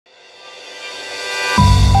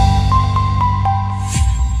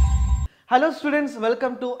Hello students,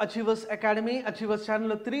 welcome to achievers academy. Achievers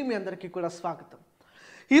ఛానల్లో 3 మీ అందరికీ కూడా స్వాగతం.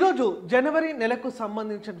 ఈరోజు జనవరి నెలకు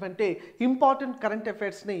సంబంధించినటువంటి ఇంపార్టెంట్ కరెంట్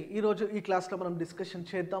అఫైర్స్ని ఈరోజు ఈ క్లాస్లో మనం డిస్కషన్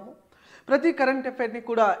చేద్దాము. ప్రతి కరెంట్ అఫైర్ని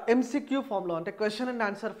కూడా MCQ ఫామ్లో అంటే క్వశ్చన్ అండ్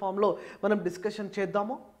ఆన్సర్ ఫామ్లో మనం డిస్కషన్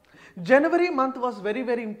చేద్దాము. జనవరి month was very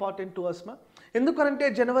very important to us. ఎందుకంటే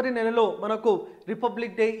జనవరి నెలలో మనకు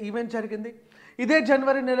రిపబ్లిక్ డే ఈవెంట్ జరిగింది. ఇదే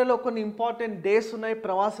జనవరి నెలలో కొన్ని ఇంపార్టెంట్ డేస్ ఉన్నాయి.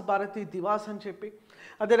 ప్రవాస భారతీ దివాస్ అని చెప్పి,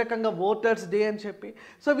 అదే రకంగా ఓటర్స్ డే అని చెప్పి.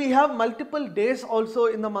 So we have multiple days also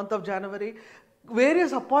in the month of January.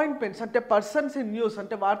 Various appointments అంటే పర్సన్స్ ఇన్ న్యూస్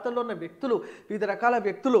అంటే వార్తల్లో ఉన్న వ్యక్తులు, వివిధ రకాల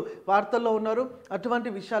వ్యక్తులు వార్తల్లో ఉన్నారు. అటువంటి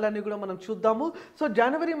విషయాలన్నీ కూడా మనం చూద్దాము. సో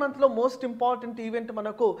జనవరి మంత్లో మోస్ట్ ఇంపార్టెంట్ ఈవెంట్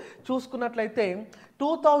మనకు చూసుకున్నట్లయితే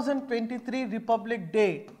 2023 రిపబ్లిక్ డే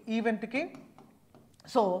ఈవెంట్కి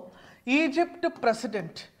సో ఈజిప్ట్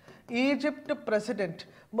ప్రెసిడెంట్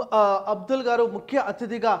అబ్దుల్ గారు ముఖ్య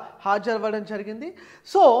అతిథిగా హాజరవ్వడం జరిగింది.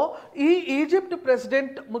 సో ఈ ఈజిప్ట్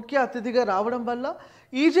ప్రెసిడెంట్ ముఖ్య అతిథిగా రావడం వల్ల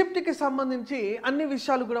ఈజిప్ట్కి సంబంధించి అన్ని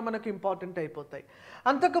విషయాలు కూడా మనకు ఇంపార్టెంట్ అయిపోతాయి.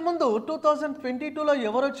 అంతకుముందు 2022లో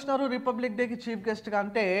ఎవరు వచ్చినారు రిపబ్లిక్ డేకి చీఫ్ గెస్ట్గా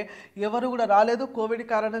అంటే ఎవరు కూడా రాలేదు. కోవిడ్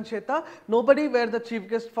కారణం చేత nobody wear the chief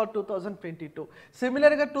guest for 2022.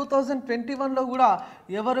 సిమిలర్గా 2021లో కూడా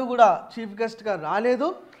ఎవరు కూడా చీఫ్ గెస్ట్గా రాలేదు.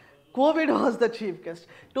 Covid was the chief guest.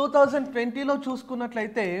 2020లో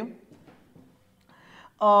చూసుకున్నట్లయితే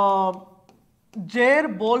Jair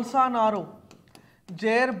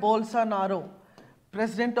బోల్సానారో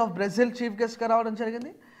president of Brazil chief గెస్ట్గా రావడం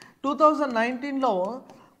జరిగింది. 2019లో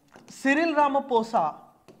Cyril Ramaphosa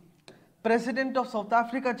president of south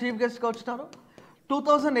Africa chief గెస్ట్గా వచ్చినారు.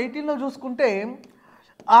 2018లో చూసుకుంటే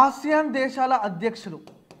ఆసియాన్ దేశాల అధ్యక్షులు,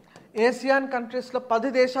 ఏసియాన్ కంట్రీస్లో 10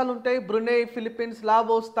 దేశాలు ఉంటాయి. Brunei, Philippines,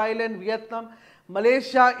 Laos, Thailand, Vietnam,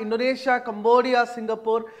 Malaysia, Indonesia, Cambodia,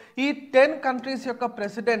 Singapore, ఈ 10 కంట్రీస్ యొక్క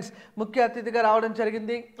ప్రెసిడెంట్స్ ముఖ్య అతిథిగా రావడం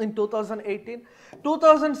జరిగింది ఇన్ 2018.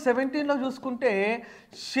 2017లో చూసుకుంటే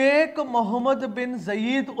Sheikh Mohammed bin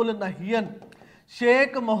Zaid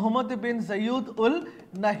ul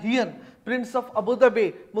నహియన్ prince of Abu Dhabi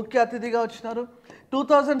ముఖ్య అతిథిగా వచ్చినారు.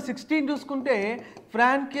 2016 చూసుకుంటే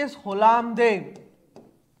François హోలాందే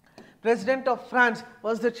president of France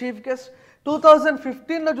was the chief guest.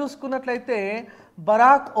 2015లో చూసుకున్నట్లయితే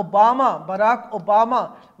Barack Obama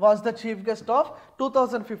was the chief guest of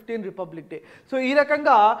 2015 republic day. So ఈ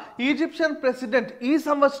రకంగా ఈజిప్షియన్ ప్రెసిడెంట్ ఈ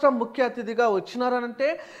సంవత్సరం ముఖ్య అతిథిగా వచ్చినారనంటే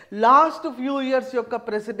లాస్ట్ ఫ్యూ ఇయర్స్ యొక్క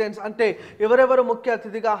ప్రెసిడెంట్స్ అంటే ఎవరెవరు ముఖ్య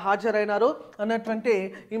అతిథిగా హాజరైనారు అన్నటువంటి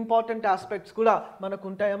ఇంపార్టెంట్ ఆస్పెక్ట్స్ కూడా మనకు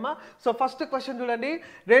ఉంటాయమ్మా. సో ఫస్ట్ క్వశ్చన్ చూడండి.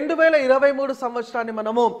 2023 సంవత్సరాన్ని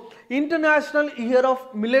మనము ఇంటర్నేషనల్ ఇయర్ ఆఫ్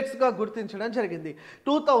మిల్లెట్స్గా గుర్తించడం జరిగింది.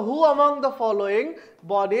 Who among the following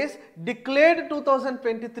bodies declared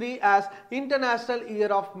 2023 as International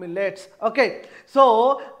Year of Millets. Okay, so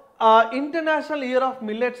international year of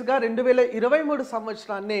మిల్లెట్స్గా 2023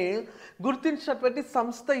 సంవత్సరాన్ని గుర్తించినటువంటి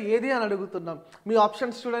సంస్థ ఏది అని అడుగుతున్నాం. మీ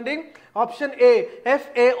ఆప్షన్స్ చూడండి. Option A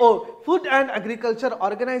FAO food and agriculture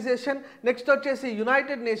organisation, next వచ్చేసి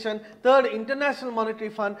United nation, third international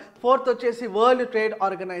monetary fund, fourth వచ్చేసి world trade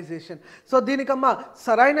organisation. So దీనికమ్మా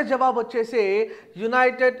సరైన జవాబు వచ్చేసి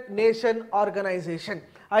యునైటెడ్ నేషన్ ఆర్గనైజేషన్.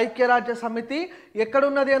 ఐక్యరాజ్య సమితి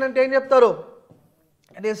ఎక్కడున్నది అని అంటే ఏం చెప్తారు?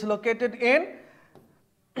 It is located in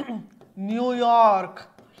New York.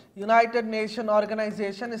 United Nation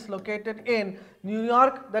Organization is located in New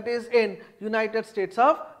York, that is in United States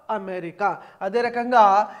of America. అదే రకంగా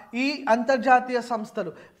ఈ అంతర్జాతీయ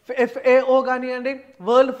సంస్థలు FAO కానివ్వండి,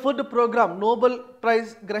 world food programme Nobel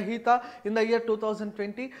prize గ్రహీత ఇన్ ద ఇయర్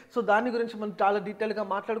 2020. సో దాని గురించి మనం చాలా డీటెయిల్గా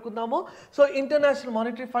మాట్లాడుకుందాము. So international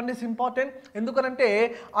monetary fund is important. ఎందుకనంటే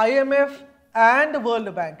IMF and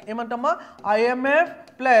world bank ఏమంటామా? IMF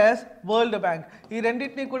plus world bank ఈ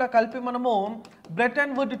రెండింటినీ కూడా కలిపి మనము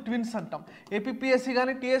బ్రెటన్ వుడ్ ట్విన్స్ అంటాం. APPSC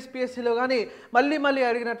కానీ TSPSCలో కానీ మళ్ళీ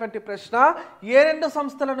అడిగినటువంటి ప్రశ్న, ఏ రెండు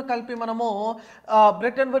సంస్థలను కలిపి మనము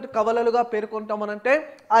Bretton would కవలలుగా పేర్కొంటామనంటే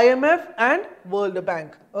IMF and world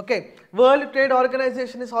bank. Okay, world trade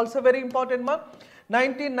organisation is also very important మా.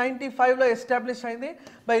 1995లో ఎస్టాబ్లిష్ అయింది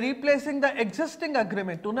by replacing the existing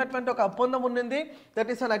agreement. ఉన్నటువంటి ఒక ఒప్పందం ఉన్నది, that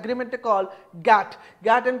is an agreement call GATT.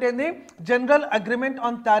 GATT అంటే ఏంది? General agreement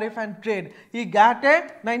on tariff and trade. ఈ గ్యాటే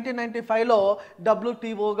 1995లో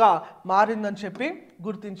WTOగా మారిందని చెప్పి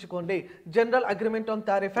గుర్తించుకోండి. General agreement on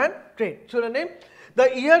tariff and trade. చూడండి, the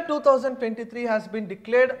year 2023 has been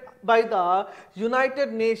declared by the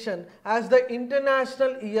United Nations as the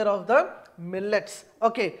International Year of the Millets.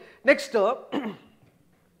 Okay, next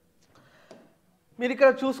మీరు ఇక్కడ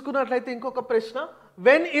చూసుకున్నట్లయితే ఇంకొక ప్రశ్న,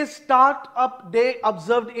 when is startup day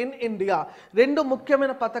observed in India? రెండు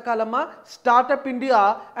ముఖ్యమైన పథకాలమ్మా, startup India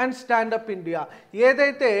and stand up India.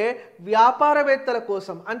 ఏదైతే వ్యాపారవేత్తల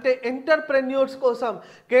కోసం అంటే ఎంటర్ప్రెన్యూర్స్ కోసం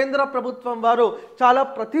కేంద్ర ప్రభుత్వం వారు చాలా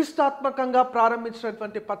ప్రతిష్టాత్మకంగా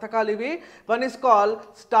ప్రారంభించినటువంటి పథకాలు ఇవి. One is call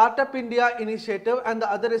startup India initiative and the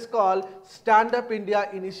other is call stand up India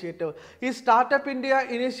initiative. ఈ స్టార్టప్ ఇండియా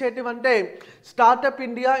ఇనిషియేటివ్ అంటే startup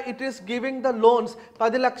India it is giving the loans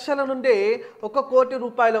 10 లక్షల నుండి 1 కోటి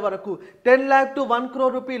రూపాయల వరకు 10 lakh to 1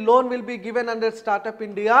 crore rupee loan will be given under Startup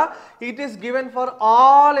India. It is given for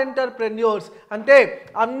all entrepreneurs. అంటే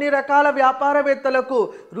అన్ని రకాల వ్యాపారవేత్తలకు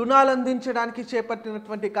రుణాలు అందించడానికి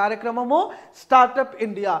చేపట్టినటువంటి కార్యక్రమము స్టార్టప్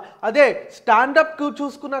ఇండియా. అదే స్టాండప్ కు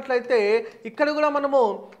చూసుకున్నట్లయితే ఇక్కడ కూడా మనము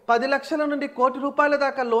 10 లక్షల నుండి 1 కోటి రూపాయల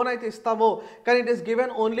దాకా లోన్ అయితే ఇస్తాము. కానీ it is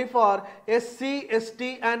given only for SC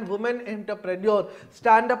ST and women entrepreneur.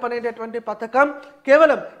 Stand up అనేటటువంటి పథకం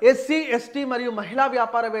కేవలం ఎస్సీ ఎస్టీ మరియు మహిళా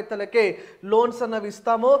వ్యాపారవేత్తలకే లోన్స్ అన్నవి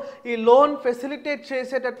ఇస్తాము. ఈ లోన్ ఫెసిలిటేట్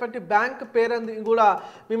చేసేటటువంటి బ్యాంక్ పేరు కూడా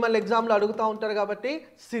మిమ్మల్ని ఎగ్జామ్లో అడుగుతూ ఉంటారు కాబట్టి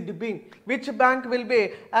SIDBI. Which bank will be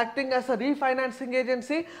acting as a refinancing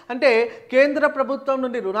agency? అంటే కేంద్ర ప్రభుత్వం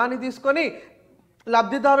నుండి రుణాన్ని తీసుకొని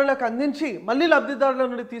లబ్ధిదారులకు అందించి మళ్ళీ లబ్ధిదారుల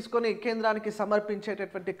నుండి తీసుకొని కేంద్రానికి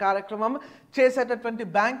సమర్పించేటటువంటి కార్యక్రమం చేసేటటువంటి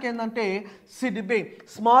బ్యాంక్ ఏంటంటే SIDBI,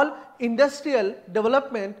 small industrial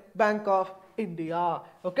development bank of India.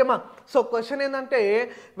 ఓకేమా? So question ఏంటంటే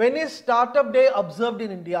when is startup day observed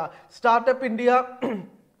in India? Startup India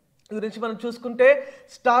గురించి మనం చూసుకుంటే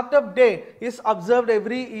startup day is observed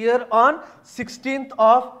every year on 16th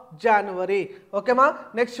of January. ఓకేమా?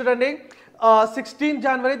 Next చూడండి, 16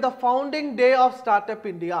 January the founding day of startup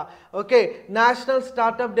India. Okay, national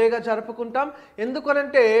startup డేగా జరుపుకుంటాం.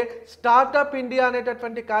 ఎందుకనంటే startup India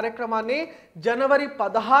అనేటటువంటి కార్యక్రమాన్ని జనవరి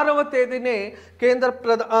 16వ తేదీనే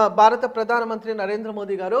భారత ప్రధానమంత్రి నరేంద్ర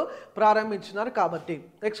మోదీ గారు ప్రారంభించినారు కాబట్టి.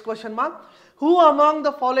 నెక్స్ట్ క్వశ్చన్ మా, who among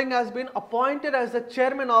the following has been appointed as the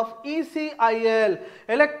chairman of ECIL,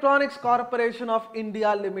 Electronics Corporation of India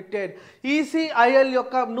Limited? ECIL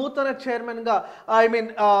యొక్క నూతన చైర్మన్ గా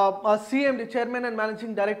CMD chairman and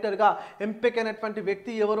managing director గా ఎంపికైనటువంటి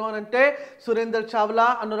వ్యక్తి ఎవరు అని అంటే Surender Chawla,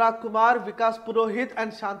 Anurag Kumar, Vikas Purohit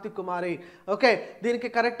and Shanti Kumari. Okay, దీనికి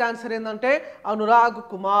కరెక్ట్ ఆన్సర్ ఏంటంటే Anurag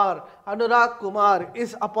Kumar. Anurag Kumar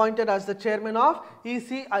is appointed as the chairman of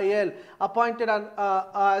ECIL, appointed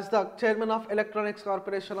as the chairman of Electronics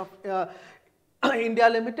Corporation of India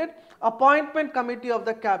Limited. Appointment Committee of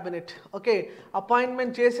the Cabinet. Okay,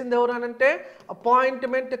 appointment చేసింది ఎవరు అని అంటే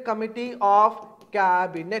appointment committee of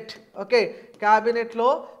cabinet. Okay, క్యాబినెట్లో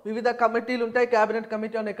వివిధ కమిటీలు ఉంటాయి. Cabinet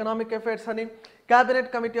committee on economic affairs అని,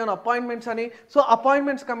 cabinet committee on appointments అని. సో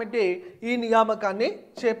అపాయింట్మెంట్స్ కమిటీ ఈ నియామకాన్ని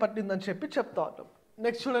చేపట్టిందని చెప్తా ఉంటాం.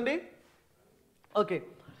 నెక్స్ట్ చూడండి. Okay,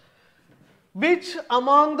 which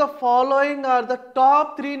among the following are the top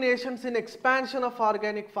 3 nations in expansion of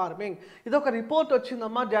organic farming? ఇది ఒక రిపోర్ట్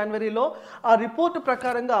వచ్చిందమ్మా జనవరిలో. ఆ రిపోర్ట్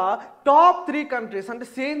ప్రకారంగా టాప్ 3 కంట్రీస్ అంటే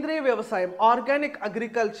సేంద్రీయ వ్యవసాయం ఆర్గానిక్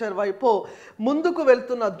అగ్రికల్చర్ వైపు ముందుకు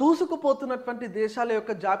వెళ్తున్న దూసుకుపోతున్నటువంటి దేశాల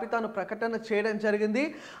యొక్క జాబితాను ప్రకటన చేయడం జరిగింది.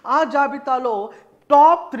 ఆ జాబితాలో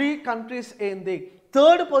టాప్ 3 కంట్రీస్ ఏంది?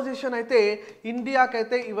 థర్డ్ పొజిషన్ అయితే ఇండియాకి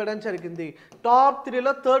అయితే ఇవ్వడం జరిగింది. టాప్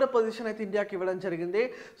 3లో థర్డ్ పొజిషన్ అయితే ఇండియాకి ఇవ్వడం జరిగింది.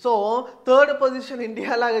 సో థర్డ్ పొజిషన్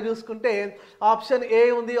ఇండియా లాగా చూసుకుంటే ఆప్షన్ ఏ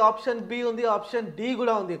ఉంది, ఆప్షన్ బి ఉంది, ఆప్షన్ డి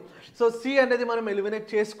కూడా ఉంది. సో సి అనేది మనం ఎలిమినేట్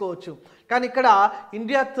చేసుకోవచ్చు. కానీ ఇక్కడ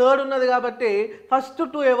ఇండియా థర్డ్ ఉన్నది కాబట్టి ఫస్ట్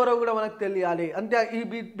 2 ఎవరో కూడా మనకు తెలియాలి. అంటే ఈ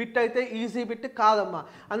బిట్ అయితే ఈజీ బిట్ కాదమ్మా.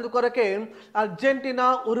 అందుకొరకే అర్జెంటీనా,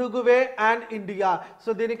 ఉరుగువే అండ్ ఇండియా. సో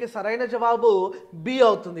దీనికి సరైన జవాబు బి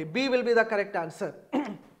అవుతుంది. B will be the correct answer.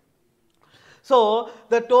 So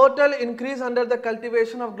the total increase under the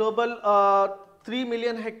cultivation of global 3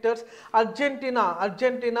 million hectares.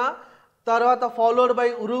 Argentina తర్వాత followed by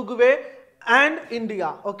ఉరుగువే and India.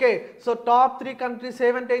 Okay, so top 3 countries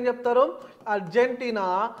ఏమంటే ఏం చెప్తారు? Argentina,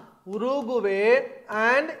 ఉరుగువే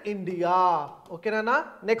and India. ఓకేనా?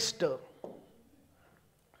 Next,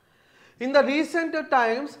 in the recent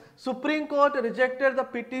times Supreme Court rejected the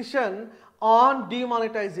petition on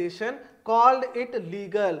demonetization, called it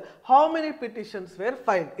legal. How many petitions were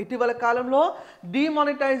filed? ఇటీవల కాలంలో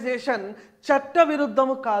demonetisation చట్ట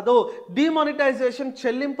విరుద్ధము కాదు, demonetisation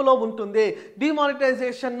చెల్లింపులో ఉంటుంది.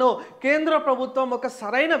 డిమానిటైజేషన్ను కేంద్ర ప్రభుత్వం ఒక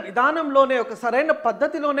సరైన విధానంలోనే ఒక సరైన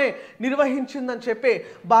పద్ధతిలోనే నిర్వహించిందని చెప్పి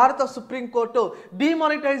భారత సుప్రీంకోర్టు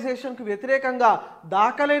డిమానిటైజేషన్కు వ్యతిరేకంగా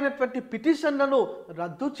దాఖలైనటువంటి పిటిషన్లను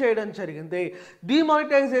రద్దు చేయడం జరిగింది.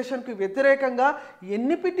 డిమానిటైజేషన్కు వ్యతిరేకంగా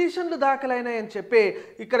ఎన్ని పిటిషన్లు దాఖలైనాయని చెప్పి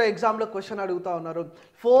ఇక్కడ ఎగ్జామ్లో క్వశ్చన్ అడుగుతా ఉన్నారు.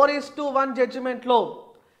 4:1 జడ్జిమెంట్లో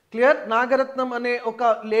క్లియర్ నాగరత్నం అనే ఒక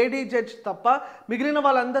లేడీ జడ్జ్ తప్ప మిగిలిన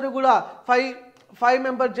వాళ్ళందరూ కూడా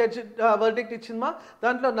member జడ్జ్ వర్డిక్ట్ ఇచ్చిందమ్మా.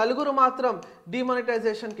 దాంట్లో 4 మాత్రం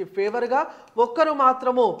డిమానిటైజేషన్కి ఫేవర్గా, ఒక్కరు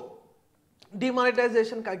మాత్రము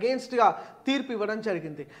డిమానిటైజేషన్కి అగెయిన్స్ట్గా తీర్పు ఇవ్వడం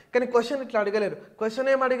జరిగింది. కానీ క్వశ్చన్ ఇట్లా అడగలేరు. క్వశ్చన్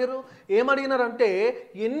ఏమడిగినారంటే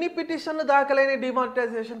ఎన్ని పిటిషన్లు దాఖలైన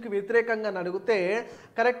డిమానిటైజేషన్కి వ్యతిరేకంగా అడిగితే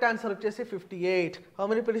కరెక్ట్ ఆన్సర్ వచ్చేసి 58. How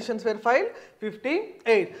many petitions wear filed?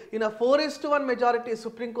 58. In a 4:1 majority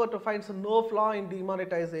supreme court finds no ఫ్లా in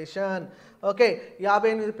demonetisation. Okay,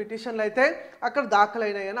 58 పిటిషన్లు అయితే అక్కడ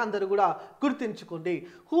దాఖలైనాయని అందరూ కూడా గుర్తించుకోండి.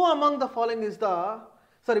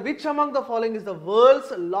 Which among the following is the world's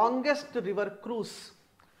longest river cruise?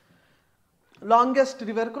 Longest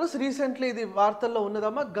river cruise recently ఇది వార్తల్లో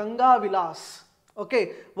ఉన్నదమ్మా, Ganga Vilas. Okay,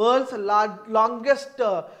 world's longest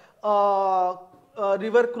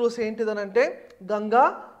river cruise ఏంటిదనంటే Ganga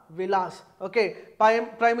Vilas. Okay,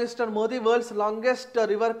 prime minister Modi world's longest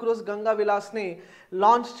river cruise Ganga విలాస్ని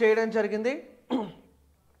launch చేయడం జరిగింది.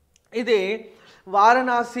 ఇది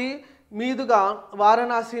వారణాసి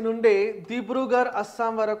నుండి దిబ్రూగర్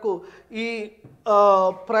అస్సాం వరకు ఈ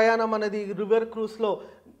ప్రయాణం అనేది రివర్ క్రూజ్లో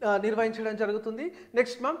నిర్వహించడం జరుగుతుంది.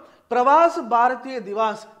 Next ma'am, Pravas Bharatiya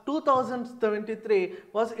Diwas 2023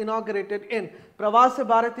 was inaugurated in. ప్రవాస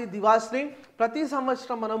భారతీయ దివాస్ని ప్రతి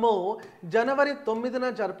సంవత్సరం మనము జనవరి 9న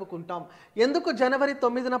జరుపుకుంటాం. ఎందుకు జనవరి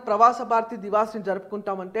 9న ప్రవాస భారతీయ దివాస్ని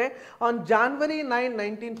జరుపుకుంటామంటే on January 9,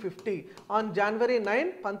 1950, on January 9,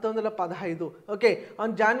 1915. Okay,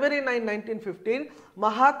 on January 9, 1915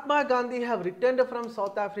 Mahatma Gandhi have returned from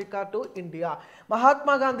south Africa to India.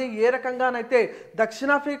 Mahatma Gandhi ఏ రకంగానైతే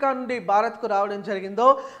దక్షిణాఫ్రికా నుండి భారత్కు రావడం జరిగిందో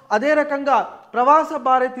అదే రకంగా ప్రవాస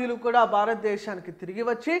భారతీయులు కూడా భారతదేశానికి తిరిగి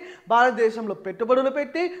వచ్చి భారతదేశంలో పెట్టుబడులు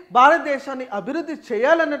పెట్టి భారతదేశాన్ని అభివృద్ధి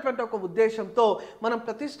చేయాలన్నటువంటి ఒక ఉద్దేశంతో మనం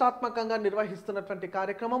ప్రతిష్టాత్మకంగా నిర్వహిస్తున్నటువంటి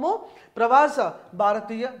కార్యక్రమము ప్రవాస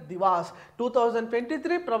భారతీయ దివాస్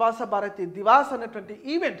 2023. ప్రవాస భారతీయ దివాస్ అన్నటువంటి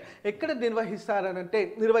ఈవెంట్ ఎక్కడ నిర్వహించారనంటే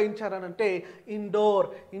indoor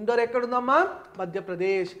ఎక్కడుందమ్మా?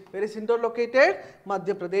 Madhya Pradesh. Where is indoor located?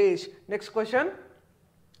 Madhya Pradesh. Next question.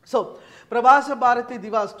 So ప్రవాస భారతీ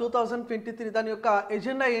దివాస్ 2023 దాని యొక్క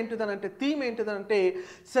agenda ఏంటిదనంటే, theme ఏంటిదనంటే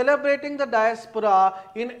celebrating the diaspora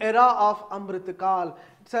in era of Amritkaal.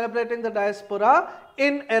 Celebrating the diaspora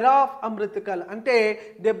in era of Amritkaal అంటే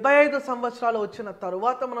 75 సంవత్సరాలు వచ్చిన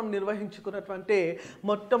తరువాత మనం నిర్వహించుకున్నటువంటి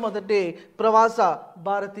మొట్టమొదటి ప్రవాస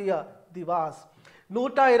భారతీయ Diwas.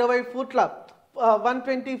 120 ఫూట్ల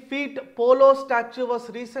 120 feet polo statue was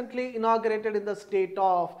recently inaugurated in the state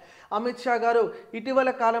of. Amit Shah గారు ఇటీవల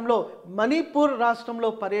కాలంలో మణిపూర్ రాష్ట్రంలో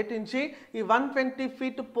పర్యటించి ఈ 120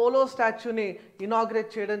 feet పోలో స్టాచ్యూని ఇనాగ్రేట్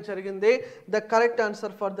చేయడం జరిగింది. The correct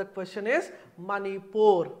answer for the question is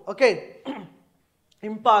Manipur. Okay,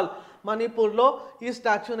 Imphal మణిపూర్లో ఈ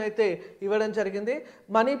స్టాచ్యూని అయితే ఇవ్వడం జరిగింది.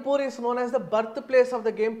 Manipur is known as the birth place of the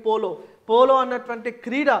game polo అన్నటువంటి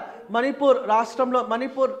క్రీడ మణిపూర్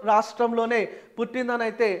రాష్ట్రంలోనే పుట్టిందని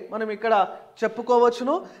అయితే మనం ఇక్కడ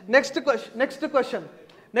చెప్పుకోవచ్చును. నెక్స్ట్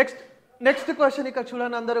క్వశ్చన్ ఇక్కడ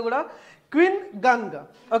చూడండి అందరూ కూడా. Queen గంగ్.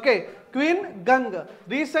 Okay, queen గంగ్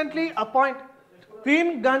recently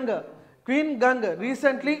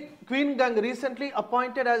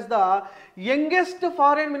appointed as the youngest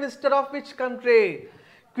foreign minister of which country?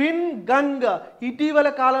 Queen గంగ్ ఇటీవల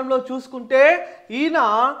కాలంలో చూసుకుంటే ఈయన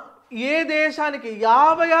ఏ దేశానికి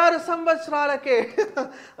 56 సంవత్సరాలకే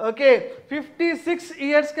ఓకే 56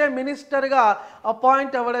 ఇయర్స్కే మినిస్టర్గా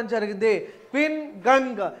అపాయింట్ అవ్వడం జరిగింది. క్వీన్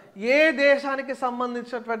గంగ్ ఏ దేశానికి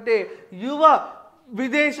సంబంధించినటువంటి యువ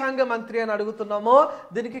విదేశాంగ మంత్రి అని అడుగుతున్నామో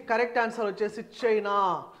దీనికి కరెక్ట్ ఆన్సర్ వచ్చేసి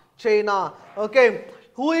China. Okay,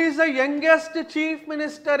 who is the youngest chief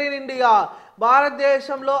minister in India?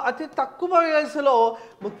 భారతదేశంలో అతి తక్కువ వయసులో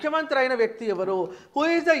ముఖ్యమంత్రి అయిన వ్యక్తి ఎవరు? Who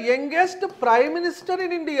is the youngest prime minister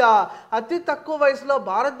in India? అతి తక్కువ వయసులో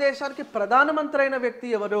భారతదేశానికి ప్రధానమంత్రి అయిన వ్యక్తి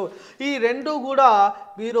ఎవరు? ఈ రెండు కూడా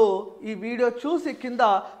మీరు ఈ వీడియో చూసి కింద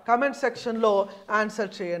కమెంట్ సెక్షన్లో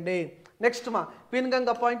ఆన్సర్ చేయండి. Next queen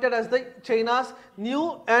గంగ్ appointed as the China's new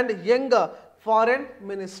and young foreign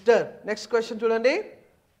minister. Next question చూడండి.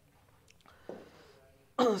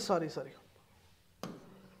 Sorry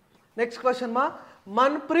next question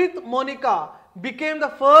Manpreet Monika became the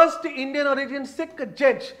first Indian origin sick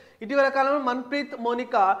judge. ఇటీవల కాలంలో మన్ప్రీత్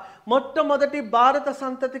మోనికా మొట్టమొదటి భారత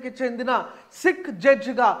సంతతికి చెందిన సిక్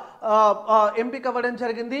జడ్జ్గా ఎంపిక అవ్వడం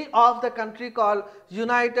జరిగింది of the country call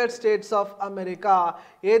United states of America.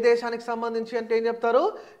 ఏ దేశానికి సంబంధించి అంటే ఏం చెప్తారు?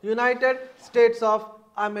 United states of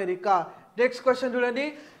America. Next question చూడండి,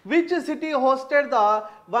 which city hosted the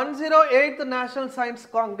 108th national science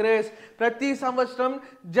Congress? ప్రతి సంవత్సరం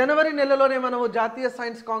జనవరి నెలలోనే మనము జాతీయ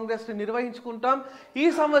సైన్స్ కాంగ్రెస్ ని నిర్వహించుకుంటాం. ఈ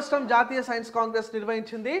సంవత్సరం జాతీయ సైన్స్ కాంగ్రెస్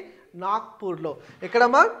నిర్వహించింది నాగ్పూర్లో.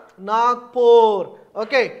 ఎక్కడమ్మా? నాగ్పూర్.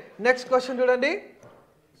 ఓకే, నెక్స్ట్ క్వశ్చన్ చూడండి,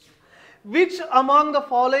 which among the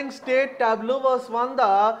following state tableau was won the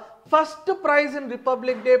first prize in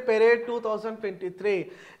Republic Day Parade 2023?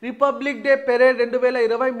 Republic Day Parade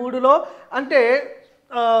 2023లో అంటే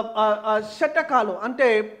షటకాలు అంటే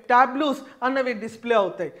టాబ్లూస్ అన్నవి డిస్ప్లే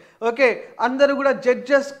అవుతాయి. ఓకే, అందరూ కూడా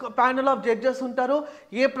జడ్జెస్, ప్యానల్ ఆఫ్ జడ్జెస్ ఉంటారు.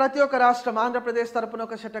 ప్రతి ఒక్క రాష్ట్రం, ఆంధ్రప్రదేశ్ తరపున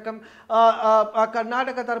ఒక షటకం,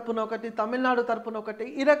 కర్ణాటక తరపున ఒకటి, తమిళనాడు తరపున ఒకటి,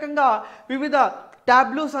 ఈ రకంగా వివిధ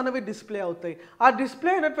టాబ్లూస్ అనేవి డిస్ప్లే అవుతాయి. ఆ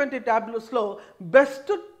డిస్ప్లే అయినటువంటి టాబ్లూస్లో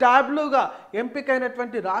బెస్ట్ టాబ్లూగా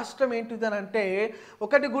ఎంపికైనటువంటి రాష్ట్రం ఏంటిది అని అంటే,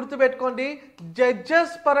 ఒకటి గుర్తుపెట్టుకోండి,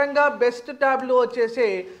 జడ్జెస్ పరంగా బెస్ట్ టాబ్లూ వచ్చేసి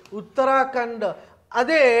ఉత్తరాఖండ్.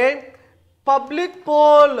 అదే పబ్లిక్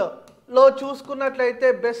పోల్లో చూసుకున్నట్లయితే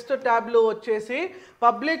బెస్ట్ టాబ్లూ వచ్చేసి,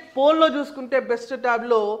 పబ్లిక్ పోల్లో చూసుకుంటే best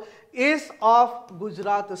Tableau is of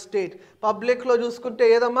Gujarat state. పబ్లిక్లో చూసుకుంటే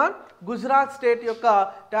ఏదమ్మా? గుజరాత్ స్టేట్ యొక్క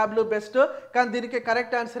టాబ్లూ బెస్ట్. కానీ దీనికి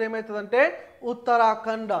కరెక్ట్ ఆన్సర్ ఏమవుతుందంటే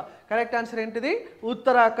ఉత్తరాఖండ్. కరెక్ట్ ఆన్సర్ ఏంటిది?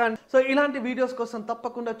 ఉత్తరాఖండ్. సో ఇలాంటి వీడియోస్ కోసం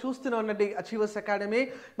తప్పకుండా చూస్తూనే ఉండండి అచీవర్స్ అకాడమీ.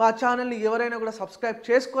 మా ఛానల్ని ఎవరైనా కూడా సబ్స్క్రైబ్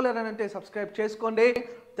చేసుకోలేరనంటే సబ్స్క్రైబ్ చేసుకోండి.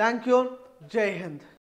 Thank you. జై హింద్.